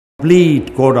Complete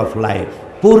code of life,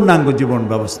 পূর্ণাঙ্গ জীবন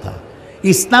ব্যবস্থা।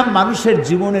 ইসলাম মানুষের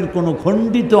জীবনের কোনো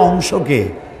খণ্ডিত অংশকে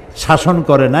শাসন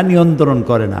করে না, নিয়ন্ত্রণ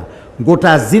করে না,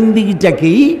 গোটা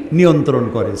জিন্দিগিটাকেই নিয়ন্ত্রণ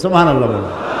করে। সুবহানাল্লাহ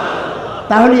বলেন।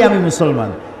 তাহলেই আমি মুসলমান।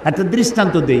 একটা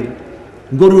দৃষ্টান্ত দেই।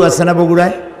 গরু আছে না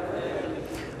বগুড়ায়?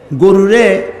 গরুরে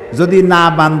যদি না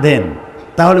বাঁধেন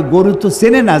তাহলে গরু তো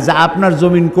চেনে না যে আপনার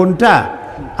জমিন কোনটা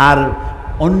আর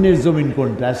অন্যের জমিন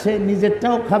কোনটা। সে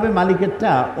নিজেরটাও খাবে,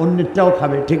 মালিকেরটা, অন্যেরটাও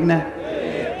খাবে, ঠিক না?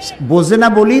 বোঝে না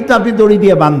বলেই তো আপনি দড়ি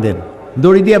দিয়ে বাঁধেন।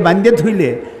 দড়ি দিয়ে বাঁধতে থইলে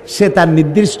সে তার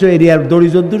নির্দিষ্ট এরিয়ার দড়ি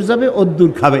যদ্দূর যাবে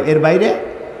অদ্দূর খাবে, এর বাইরে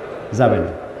যাবে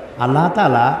না। আল্লাহ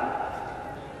তাআলা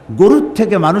গরুর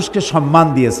থেকে মানুষকে সম্মান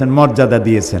দিয়েছেন, মর্যাদা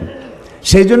দিয়েছেন।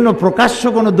 সেই জন্য প্রকাশ্য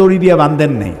কোনো দড়ি দিয়ে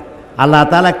বাঁধেন নেই। আল্লাহ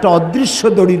তাআলা একটা অদৃশ্য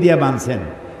দড়ি দিয়ে বাঁধছেন।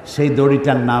 সেই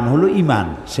দড়িটার নাম হলো ঈমান।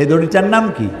 সেই দড়িটার নাম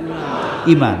কি?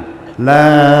 ঈমান।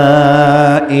 লা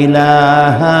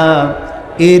ইলাহা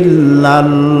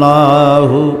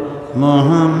ইল্লাল্লাহু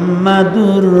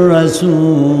মুহাম্মাদুর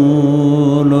রাসূলুল্লাহ।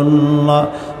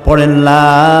 পড়েন লা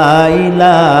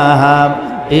ইলাহা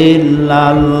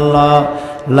ইল্লাল্লাহ,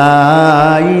 লা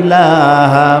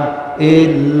ইলাহা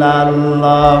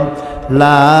ইল্লাল্লাহ,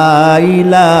 লা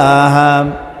ইলাহা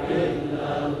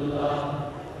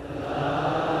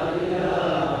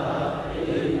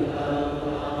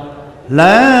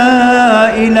লা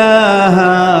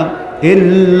ইলাহা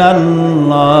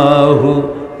ইল্লাল্লাহু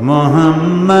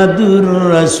মুহাম্মাদুর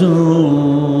রাসূলুল্লাহ।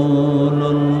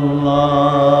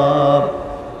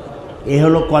 এ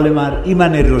হলো কলেমার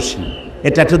ঈমানের রশি।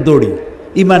 এটা একটা দড়ি,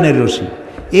 ঈমানের রশি।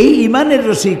 এই ঈমানের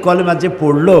রশি কলেমা যে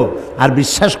পড়লো আর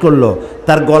বিশ্বাস করলো,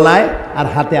 তার গলায় আর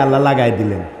হাতে আল্লাহ লাগাই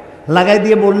দিলেন। লাগাই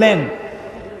দিয়ে বললেন,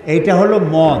 এইটা হলো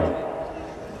মদ,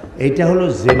 এইটা হলো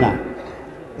জেনা,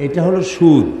 এটা হলো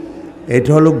সুদ,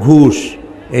 এটা হলো ঘুষ,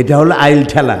 এটা হলো আইল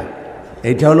ঠেলা,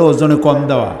 এটা হলো ওজনে কম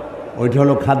দেওয়া, ওইটা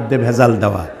হলো খাদ্যে ভেজাল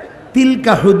দেওয়া।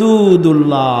 তিলকা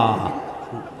হুদুদুল্লাহ।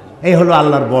 এই হলো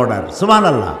আল্লাহর বর্ডার।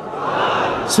 সুবহানাল্লাহ,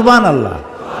 সুবহানাল্লাহ।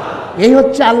 এই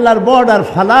হচ্ছে আল্লাহর বর্ডার।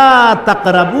 ফালা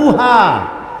তাকরাবুহা।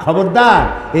 খবরদার,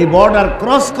 এই বর্ডার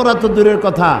ক্রস করা তো দূরের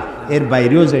কথা, এর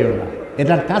বাইরেও যেও না,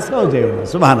 এটার কাছেও যেও না।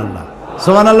 সুবহানাল্লাহ,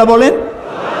 সুবহানাল্লাহ বলেন।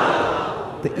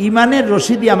 তো ঈমানের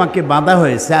রশি দিয়ে আমাকে বাঁধা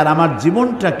হয়েছে আর আমার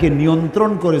জীবনটাকে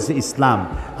নিয়ন্ত্রণ করেছে ইসলাম।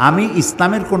 আমি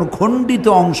ইসলামের কোনো খণ্ডিত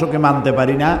অংশকে মানতে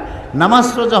পারি না। নামাজ,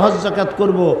 রোজা, হজ, যাকাত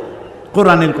করব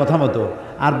কোরআনের কথা মতো,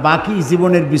 আর বাকি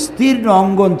জীবনের বিস্তীর্ণ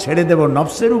অঙ্গন ছেড়ে দেব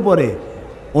নফসের উপরে,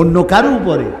 অন্য কারো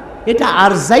উপরে। এটা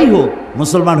আর যাই হোক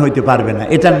মুসলমান হইতে পারবে না।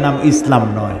 এটার নাম ইসলাম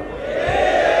নয়।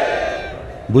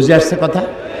 বুঝে আসছে কথা?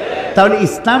 তাহলে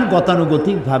ইসলাম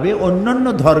গতানুগতিকভাবে অন্যান্য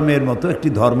ধর্মের মতো একটি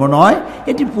ধর্ম নয়,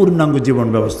 এটি পূর্ণাঙ্গ জীবন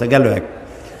ব্যবস্থা। গেল এক।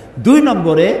 2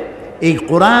 নম্বরে, এই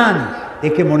কোরআন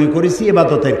একে মনে করেছি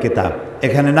ইবাদতের কিতাব।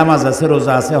 এখানে নামাজ আছে,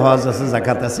 রোজা আছে, হজ আছে,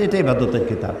 যাকাত আছে, এটা ইবাদতের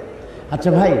কিতাব। আচ্ছা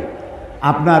ভাই,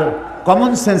 আপনার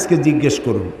কমন সেন্সকে জিজ্ঞেস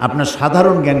করুন, আপনার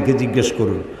সাধারণ জ্ঞানকে জিজ্ঞেস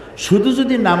করুন। শুধু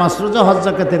যদি নামাজ, রোজা, হজ,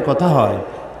 যাকাতের কথা হয়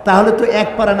তাহলে তো এক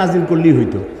পারা নাজিল করলেই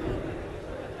হইতো।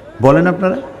 বলেন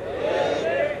আপনারা?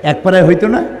 এক পারায় হইতো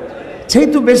না? সেই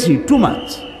তো বেশি, টু মাচ।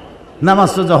 নামাজ,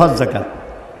 রোজা, হজ, যাকাত।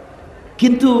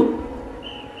 কিন্তু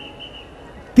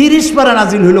 30 পারা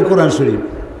নাজিল হইল কোরআন শরীফ।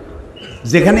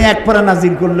 যেখানে এক পারা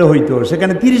নাজিল করলে হইতো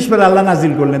সেখানে 30 পারা আল্লাহ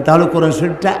নাজিল করলেন। তাহলে কোরআন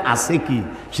শরীফটা আছে কি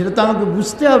সেটা তো আমাকে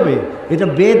বুঝতে হবে। এটা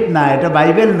বেদ না, এটা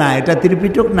বাইবেল না, এটা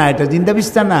ত্রিপিটক না, এটা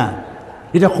জিন্দাবিস্তা না,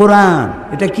 এটা কোরআন।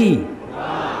 এটা কি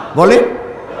বলে?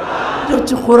 এটা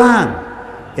হচ্ছে কোরআন।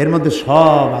 এর মধ্যে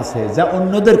সব আছে যা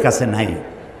অন্যদের কাছে নাই।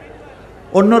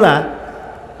 অন্যরা,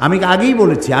 আমি আগেই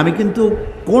বলেছি, আমি কিন্তু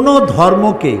কোনো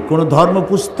ধর্মকে, কোনো ধর্ম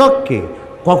পুস্তককে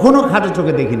কখনো খাটো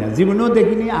চোখে দেখি না, জীবনেও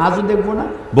দেখিনি, আজও দেখবো না,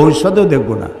 ভবিষ্যতেও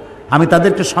দেখবো না। আমি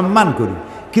তাদেরকে সম্মান করি।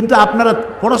 কিন্তু আপনারা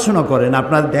পড়াশোনা করেন,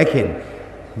 আপনারা দেখেন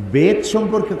বেদ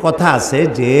সম্পর্কে কথা আছে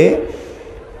যে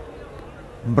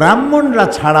ব্রাহ্মণরা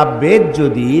ছাড়া বেদ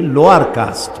যদি লোয়ার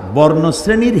কাস্ট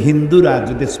বর্ণশ্রেণীর হিন্দুরা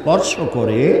যদি স্পর্শ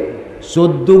করে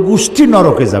 14 গোষ্ঠী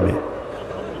নরকে যাবে।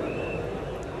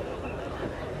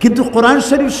 কিন্তু কোরআন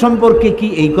শরীফ সম্পর্কে কি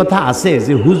এই কথা আছে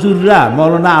যে হুজুররা,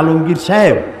 মৌলানা আলমগীর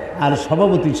সাহেব আর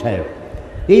সভাপতি সাহেব,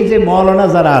 এই যে মৌলানা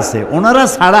যারা আছে ওনারা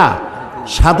ছাড়া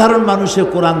সাধারণ মানুষের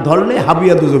কোরআন ধরলে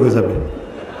হাবিয়া দুজকে যাবে?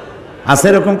 আছে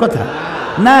এরকম কথা?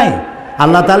 নাই।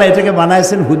 আল্লাহ তাআলা এটাকে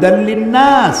বানাইছেন হুদান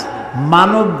লিন্নাস,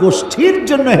 মানব গোষ্ঠীর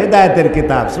জন্য হেদায়েতের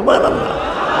কিতাব। সুবহানাল্লাহ।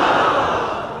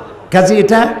 কাজে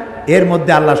এটা, এর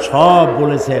মধ্যে আল্লাহ সব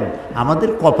বলেছেন। আমাদের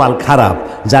কপাল খারাপ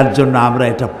যার জন্য আমরা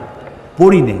এটা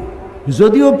পড়ি নেই।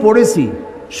 যদিও পড়েছি,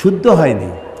 শুদ্ধ হয়নি,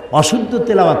 অশুদ্ধ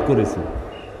তেলাওয়াত করেছি,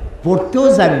 পড়তেও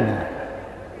জানি না,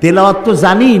 তেলাওয়াত তো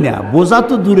জানিই না, বোঝা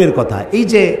তো দূরের কথা। এই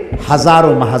যে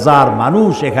হাজার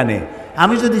মানুষ এখানে,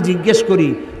 আমি যদি জিজ্ঞেস করি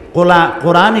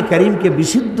কোরআনে কারীমকে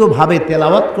বিশুদ্ধভাবে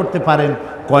তেলাওয়াত করতে পারেন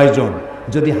কয়জন?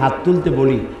 যদি হাত তুলতে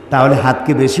বলি তাহলে হাত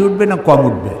কি বেশি উঠবে না কম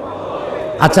উঠবে?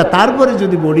 আচ্ছা, তারপরে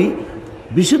যদি বলি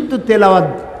বিশুদ্ধ তেলাওয়াত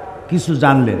কিছু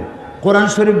জানলেন, কোরআন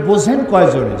শরীফ বোঝেন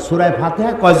কয়জনে? সূরা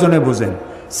ফাতিহা কয়জনে বোঝেন?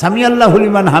 সামি আল্লাহু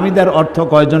লিমান হামিদার অর্থ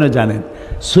কয়জনে জানেন?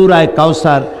 সূরা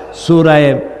কাউসার, সূরা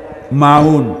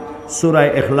মাউন, সূরা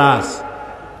ইখলাস,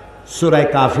 সূরা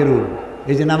কাফিরুন,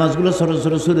 এই যে নামাজগুলো ছোট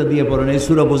ছোট সূরা দিয়ে পড়েন, এই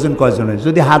সূরা বোঝেন কয়জনে?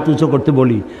 যদি হাত উঁচু করতে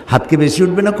বলি হাত কি বেশি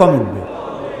উঠবে না কম উঠবে?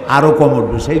 আরও কম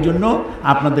উঠবে। সেই জন্য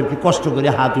আপনাদেরকে কষ্ট করে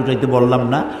হাত উঠাইতে বললাম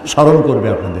না, স্মরণ করবে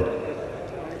আপনাদের।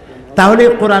 তাহলে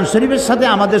কোরআন শরীফের সাথে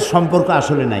আমাদের সম্পর্ক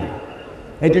আসলে নাই,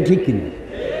 এটা ঠিক কিনা?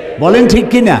 বলেন ঠিক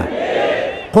কিনা?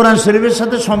 কোরআন শরীফের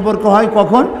সাথে সম্পর্ক হয়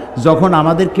কখন? যখন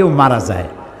আমাদের কেউ মারা যায়।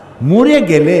 মরে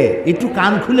গেলে একটু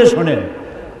কান খুলে শোনেন,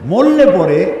 মরলে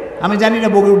পরে আমি জানি না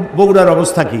বগুড়ার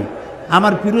অবস্থা কি,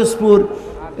 আমার পিরোজপুর,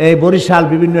 এই বরিশাল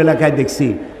বিভিন্ন এলাকায় দেখছি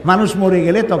মানুষ মরে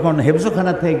গেলে তখন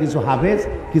হেফজখানা থেকে কিছু হাফেজ,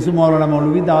 কিছু মৌলানা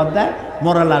মৌলবী দাওয়াত দেয়,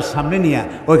 মরা লাশ সামনে নিয়ে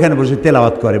ওইখানে বসে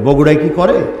তেলাওয়াত করে। বগুড়ায় কি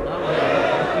করে?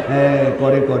 হ্যাঁ,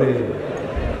 করে।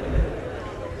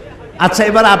 আচ্ছা,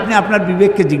 এবার আপনি আপনার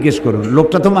বিবেককে জিজ্ঞেস করুন,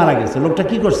 লোকটা তো মারা গেছে, লোকটা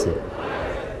কি করছে?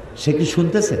 সে কি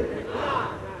শুনতেছে?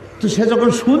 তো সে যখন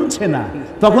শুনছে না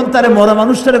তখন তারে মরা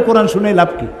মানুষটারে কোরআন শুনে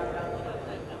লাভ কি?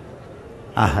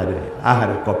 আহারে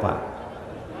আহারে কপাল,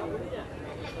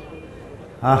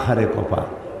 আহারে কপাল।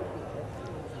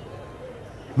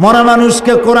 মরা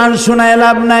মানুষকে কোরআন শোনায়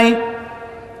লাভ নাই।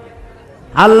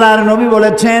 আল্লাহর নবী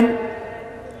বলেছেন,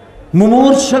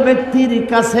 মুমূর্ষ ব্যক্তির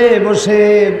কাছে বসে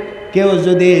কেউ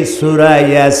যদি সূরা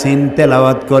ইয়াসিন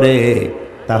তেলাওয়াত করে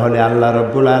তাহলে আল্লাহ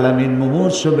রাব্বুল আলামিন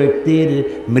মুমূর্ষ ব্যক্তির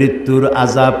মৃত্যুর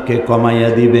আযাবকে কমাইয়া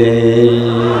দিবে।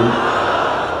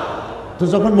 তো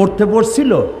যখন মরতে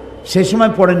পড়ছিল সেই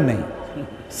সময় পড়েন নাই,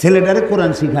 ছেলেটারে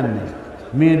কোরআন শিখান নাই,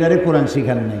 মেয়েটারে কোরআন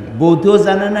শিখান নাই, বউতেও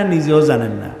জানেন না, নিজেও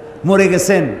জানেন না, মরে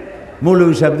গেছেন।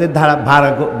 মৌলভী সাহেবদের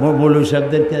মৌলভী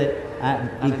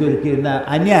সাহেবদেরকে না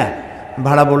আনিয়া,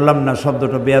 ভাড়া বললাম না,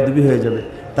 শব্দটা বেয়াদবি হয়ে যাবে,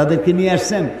 তাদেরকে নিয়ে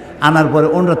আসছেন, আনার পরে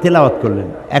ওনারা তেলাওয়াত করলেন।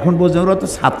 এখন বোঝেন ওরা তো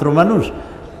ছাত্র মানুষ,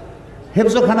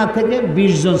 হেফজখানা থেকে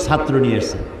 20 জন ছাত্র নিয়ে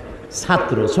এসছেন,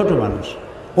 ছাত্র ছোট মানুষ।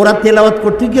 ওরা তেলাওয়াত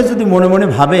করতে গিয়ে যদি মনে মনে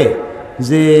ভাবে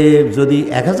যে যদি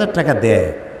 1000 টাকা দেয়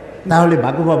তাহলে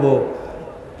ভাগো পাবো,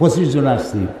 25 জন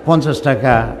আসছি, 50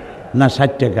 টাকা না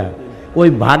 60 টাকা, ওই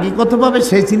ভাগে কত পাবে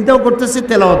সেই চিন্তাও করতেছে,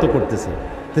 তেলাওয়াতও করতেছে।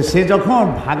 তো সে যখন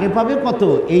ভাগে পাবে কত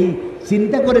এই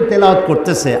চিন্তা করে তেলাওয়াত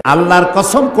করতেছে, আল্লাহর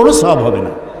কসম কোনো সওয়াব হবে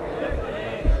না।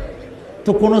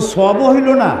 তো কোনো সওয়াবও হইল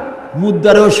না,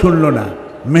 মুদ্দারেও শুনল না,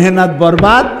 মেহনত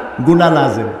বরবাদ, গুনাহ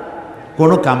লাজেম,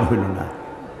 কোনো কাম হইল না।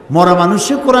 মরা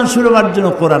মানুষে কোরআন শুনবার জন্য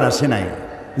কোরআন আসে নাই,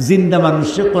 জিন্দা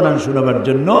মানুষে কোরআন শুনবার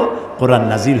জন্য কোরআন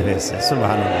নাজিল হয়েছে।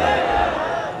 সুবহানাল্লাহ।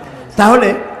 তাহলে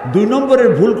 2 নম্বরের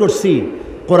ভুল করছি,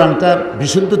 কোরআনটা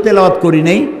বিশুদ্ধ তেলাওয়াত করি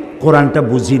নেই, কোরআনটা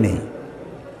বুঝি নেই।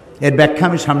 এর ব্যাখ্যা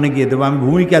আমি সামনে গিয়ে দেবো, আমি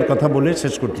ভূমিকার কথা বলে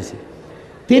শেষ করতেছি।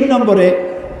 3 নম্বরে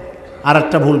আর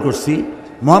একটা ভুল করছি,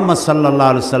 মুহাম্মদ সাল্লাল্লাহু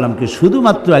আলাইহি সাল্লামকে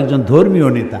শুধুমাত্র একজন ধর্মীয়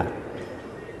নেতা,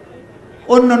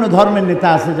 অন্যান্য ধর্মের নেতা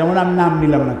আছে যেমন আমি নাম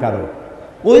নিলাম না কারো,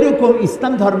 ওই রকম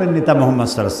ইসলাম ধর্মের নেতা মুহাম্মদ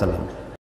সাল্লাল্লাহু আলাইহি সাল্লাম